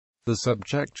The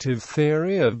subjective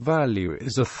theory of value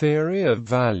is a theory of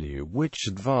value which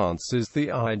advances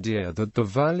the idea that the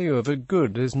value of a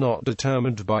good is not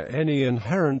determined by any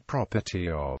inherent property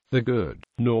of the good,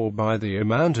 nor by the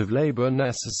amount of labor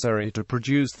necessary to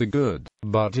produce the good,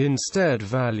 but instead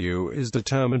value is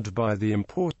determined by the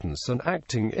importance an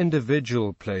acting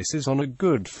individual places on a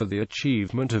good for the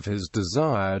achievement of his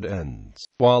desired ends.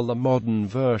 While the modern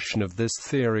version of this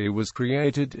theory was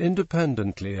created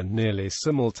independently and nearly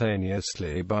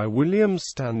simultaneously by William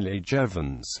Stanley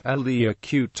Jevons,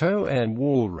 Léon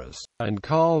Walras, and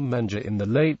Carl Menger in the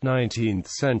late 19th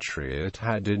century, it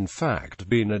had in fact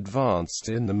been advanced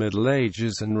in the Middle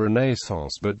Ages and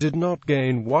Renaissance but did not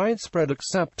gain widespread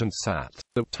acceptance at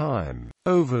the time.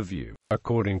 Overview.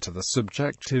 According to the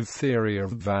subjective theory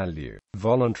of value,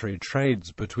 voluntary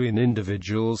trades between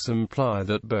individuals imply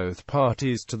that both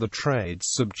parties to the trade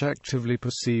subjectively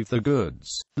perceive the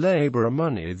goods, labor or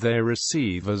money they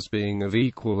receive as being of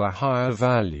equal or higher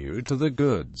value to the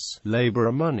goods, labor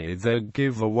or money they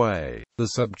give away. The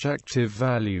subjective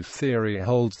value theory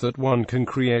holds that one can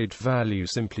create value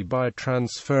simply by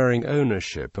transferring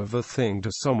ownership of a thing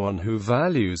to someone who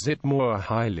values it more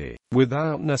highly,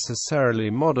 without necessarily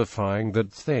modifying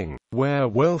that thing, where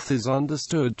wealth is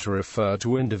understood to refer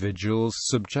to individuals'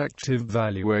 subjective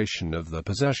valuation of the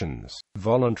possessions.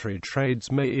 Voluntary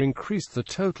trades may increase the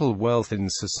total wealth in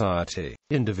society.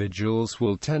 Individuals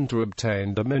will tend to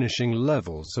obtain diminishing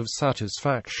levels of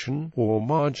satisfaction or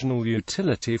marginal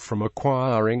utility from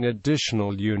acquiring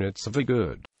additional units of a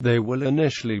good. They will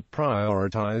initially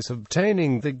prioritize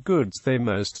obtaining the goods they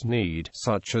most need,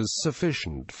 such as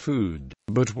sufficient food.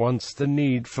 But once the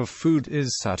need for food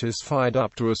is satisfied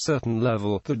up to a certain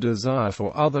level, the desire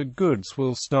for other goods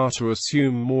will start to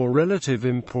assume more relative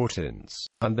importance,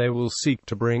 and they will seek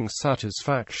to bring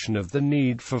satisfaction of the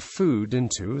need for food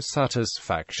into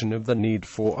satisfaction of the need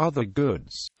for other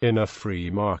goods. In a free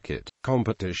market,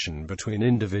 competition between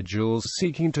individuals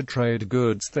seeking to trade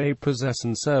goods they possess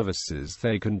and services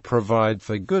they can provide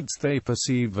for goods they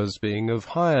perceive as being of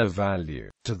higher value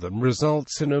to them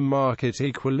results in a market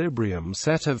equilibrium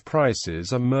set of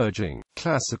prices emerging.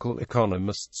 Classical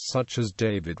economists such as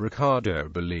David Ricardo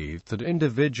believed that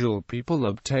individual people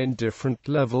obtain different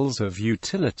levels of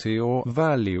utility or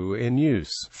value in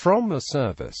use from a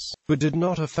service, but did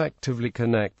not effectively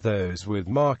connect those with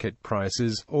market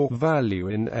prices or value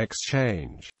in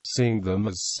exchange, seeing them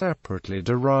as separately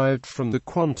derived from the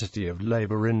quantity of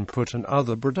labor input and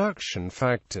other production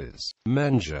factors.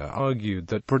 Menger argued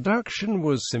that production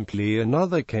was simply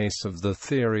another case of the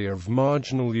theory of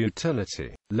marginal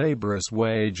utility. Laborers'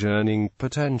 wage earning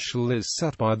potential is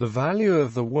set by the value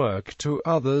of the work to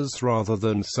others rather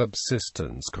than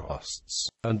subsistence costs,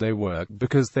 and they work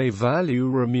because they value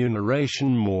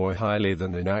remuneration more highly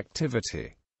than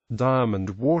inactivity.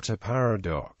 Diamond water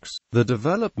paradox. The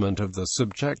development of the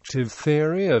subjective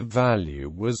theory of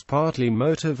value was partly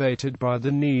motivated by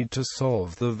the need to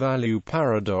solve the value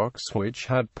paradox which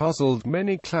had puzzled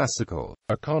many classical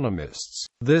economists.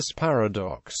 This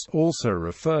paradox, also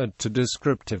referred to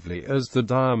descriptively as the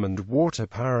diamond water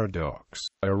paradox,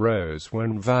 arose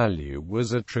when value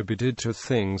was attributed to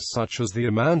things such as the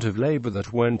amount of labor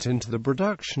that went into the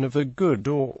production of a good,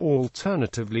 or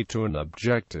alternatively to an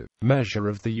objective measure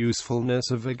of the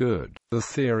usefulness of a good. The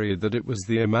theory that it was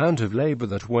the amount of labor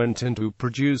that went into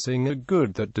producing a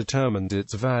good that determined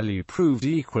its value proved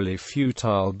equally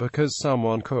futile because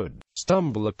someone could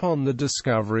stumble upon the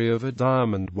discovery of a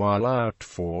diamond while out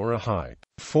for a hike,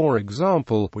 for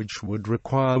example, which would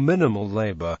require minimal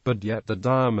labor, but yet the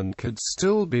diamond could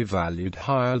still be valued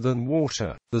higher than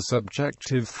water. The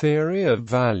subjective theory of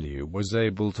value was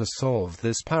able to solve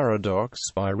this paradox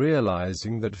by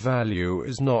realizing that value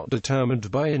is not determined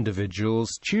by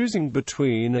individuals choosing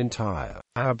between entire,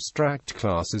 abstract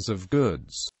classes of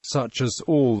goods, such as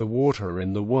all the water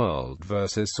in the world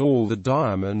versus all the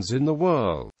diamonds in the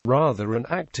world. Rather, an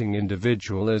acting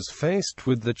individual is faced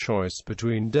with the choice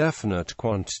between definite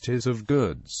quantities of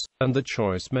goods, and the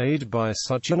choice made by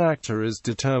such an actor is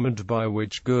determined by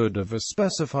which good of a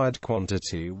specified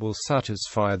quantity will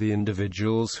satisfy the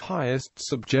individual's highest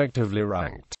subjectively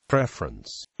ranked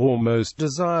preference, or most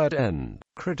desired end.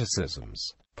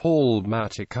 Criticisms. Paul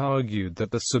Matic argued that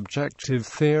the subjective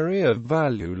theory of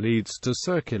value leads to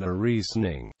circular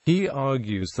reasoning. He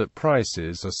argues that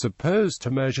prices are supposed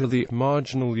to measure the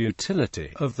marginal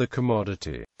utility of the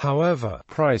commodity. However,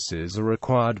 prices are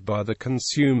required by the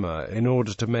consumer in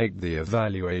order to make the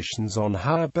evaluations on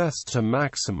how best to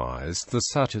maximize the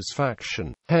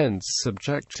satisfaction. Hence,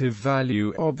 subjective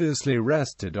value obviously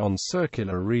rested on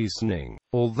circular reasoning.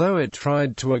 Although it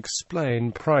tried to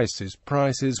explain prices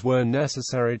were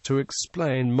necessary necessary to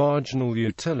explain marginal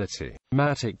utility.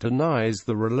 Matic denies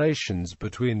the relations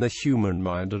between the human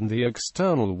mind and the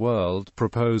external world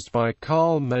proposed by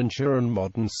Carl Menger and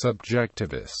modern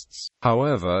subjectivists.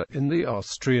 However, in the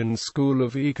Austrian school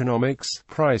of economics,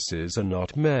 prices are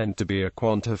not meant to be a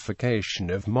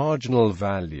quantification of marginal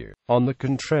value. On the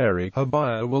contrary, a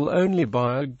buyer will only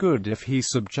buy a good if he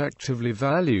subjectively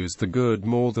values the good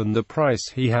more than the price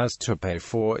he has to pay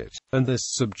for it, and this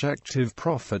subjective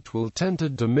profit will tend to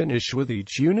diminish with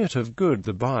each unit of good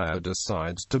the buyer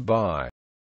decides to buy.